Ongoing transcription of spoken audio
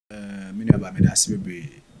many about me that's be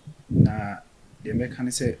na the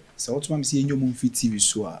mechanic say so what mom see enyo fit TV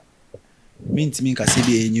so mean to me can say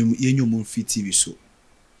be enyo fit TV so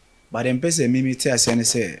but them person me tell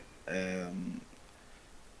say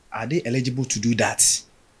are they eligible to do that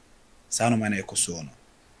say no man ekoso no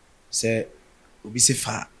say obi say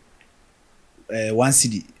fa 1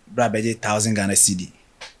 cedi bra beje 1000 Ghana cedi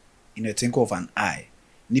in a think of an eye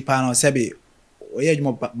nipa no say be oye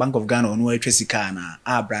Bank of Ghana no etwe sika na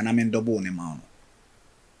abra na men double ne ma no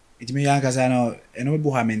it me yanka say no eno be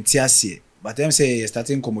ha menti ase but them say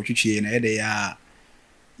starting komotwitwe na e dey ya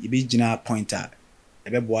e be gina pointer e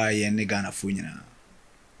be boa ye ne Ghana fo nyina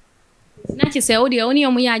na che say odi oni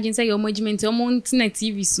omo ya agin say your management omo ntina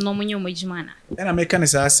TV so no monye omo agima na and I make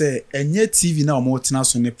say enye TV na omo tina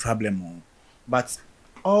so ne problem but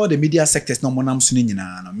all the media sectors no monam so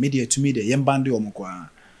nyina no media to media yembande omo kwa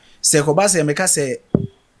say ko ba say make say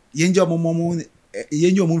yenje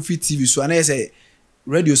omo fit TV so na say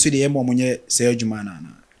radio so dey omo nye say adwuma na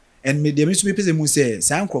and media me so be person mu say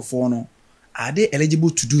sankrofo no are they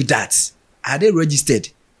eligible to do that are they registered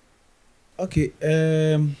okay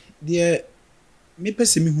the me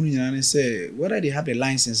person me hunu nyina say whether they have the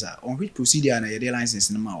license on which procedure na the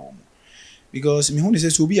license na ma omo because me hunu say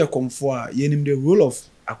so be a comfort yenim the role of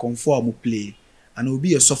a comfort mo play and will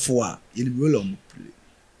be a software yenim role of mo play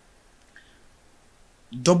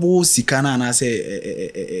double sikana na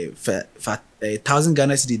say 1,000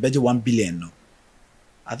 Ghana cedi budget 1 billion no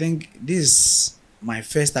I think this is my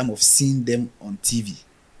first time of seeing them on TV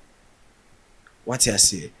what you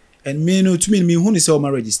say and me no to me who is all my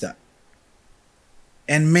register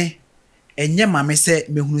and me enye mama say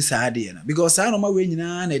me hunu sa ade na because I no ma we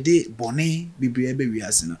nyina na dey bone bibre be wi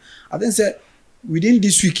ase no I think say within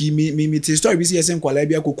this week me tell story be say yesen kwala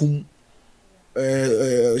bia kokum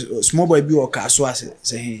small boy bi o ka so ase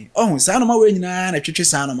say oh sa no ma we nyina na twetwe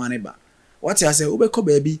sa no ma ne ba what you say obekọ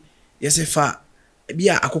ba bi yese fa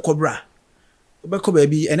bia akokobra obekọ ba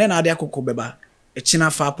bi ene na ade akokobeba e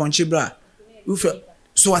china fa ponche bra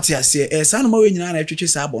so what you say sa no ma we nyina na twetwe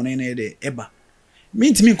sa bone na de eba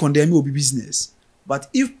mean me condemn obi business but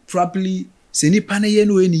if properly say ni panaye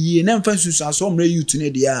no eni ye na mfa susu aso mra youth ne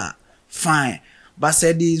dia fine but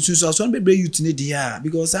say the susu aso no be youth ne dia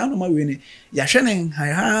because I no ma we ni ya hwene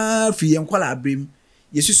ha fi ye nkwala abrim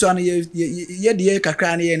ye susu an ye de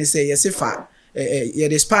kakra na ye ni say ye se fa ye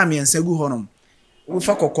de spam ye nsagu honom wo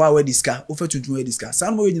fa kokko a wa diska wo fa tuntun wa diska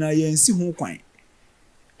san mo we nyina ye nsi ho kwan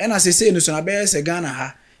e na say no so na be se Ghana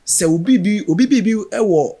ha se obi bi e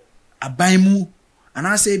wo aban mu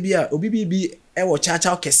ana say bia obi bi e wo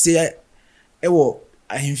chacha kese e wo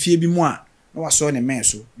ahemfie bi mu a na waso ne men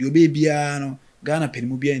so de obi bia no Ghana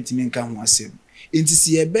penimu bia ntimi nka ho asem enti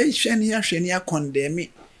si e be hwene ya condemn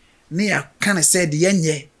ne ya kan say de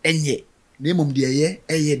enye na emom de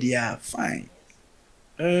eye de fine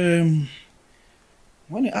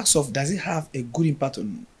when you ask of does it have a good impact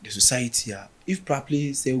on the society if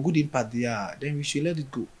properly say a good impact there then we should let it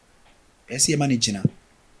go see managing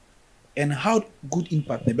and how good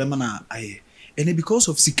impact ne be mana aye and because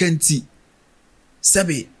of security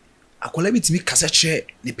sabe akola bitimi kasa che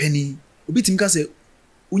ne pani obitimi kasa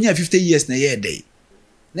unya 50 years na ye dey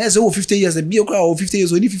na so 50 years be okra 50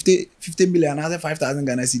 years only 50 million na 5,000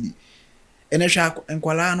 Ghana cedi and sha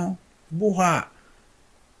enkwala no bo ha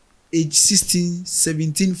age 16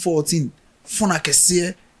 17 14 fona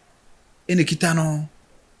kese ene kita no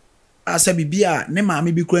asabi bia ne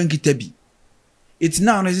maame bi kura nkita bi it's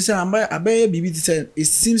now necessary abaya bibi say it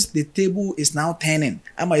seems the table is now turning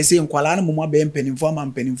am I say nkwala na mama be mpenimfo ama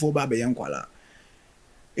mpenimfo ba be nkwala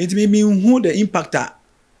it me who the impact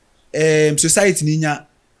society ninya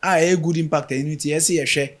a good impact unity yes ye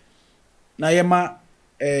hwe na ye ma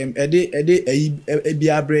ede bi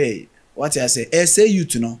abre what I say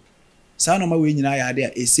youth no sa no ma we nyina ya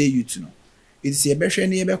ade a say youth no it is ye be hwe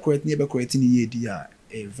na ye be correct ni ye di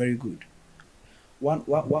very good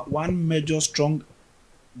one major strong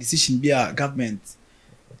decision be a government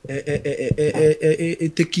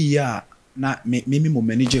take ya na me mo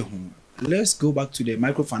manage ho let's go back to the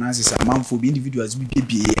microfinances amount for individuals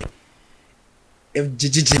be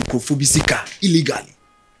FGG microphobisika illegally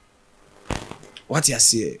what you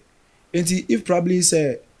say if probably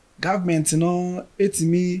say government no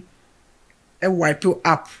etimi e wipe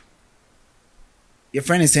up your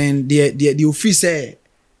friend is saying the office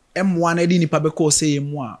M1 edi nipa be call say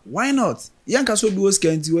M1 why not yanka so do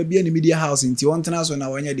scanty we be in media house nti on tena so na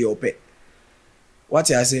wanya de ope what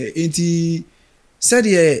you say nti said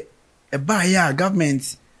e ba ya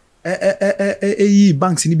government yi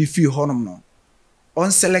banks ni be free honom no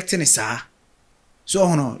on selecting sa so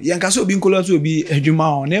hono yanka so bi nkola so bi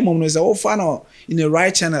adwuma on na mom no say wo fa no in the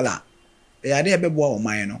right channel ɛyɛ ade ɛbɛboa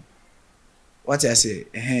ɔman no what I say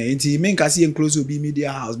nti men ka see close will be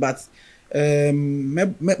media house but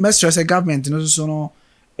me stress the government no so no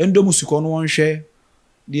endo musuko no wonhwɛ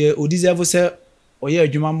de o deserve say oyɛ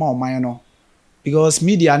adwuma ma ɔman no because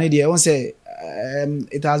media ne dey won say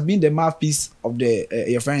it has been the mouthpiece of the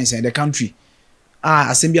your friends in the country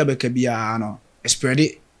asɛm bi abɛka bia no spread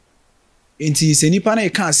it nti sɛ nipa na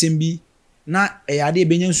ɛka asɛm bi na ɛyɛ ade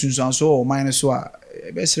benya nsunsuanso wɔ ɔman no so a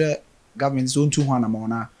ɛbɛsrɛ government so ntu ho anamɔ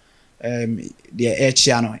na deɛ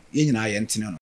ɛkyia no yɛn nyinaa yɛntene no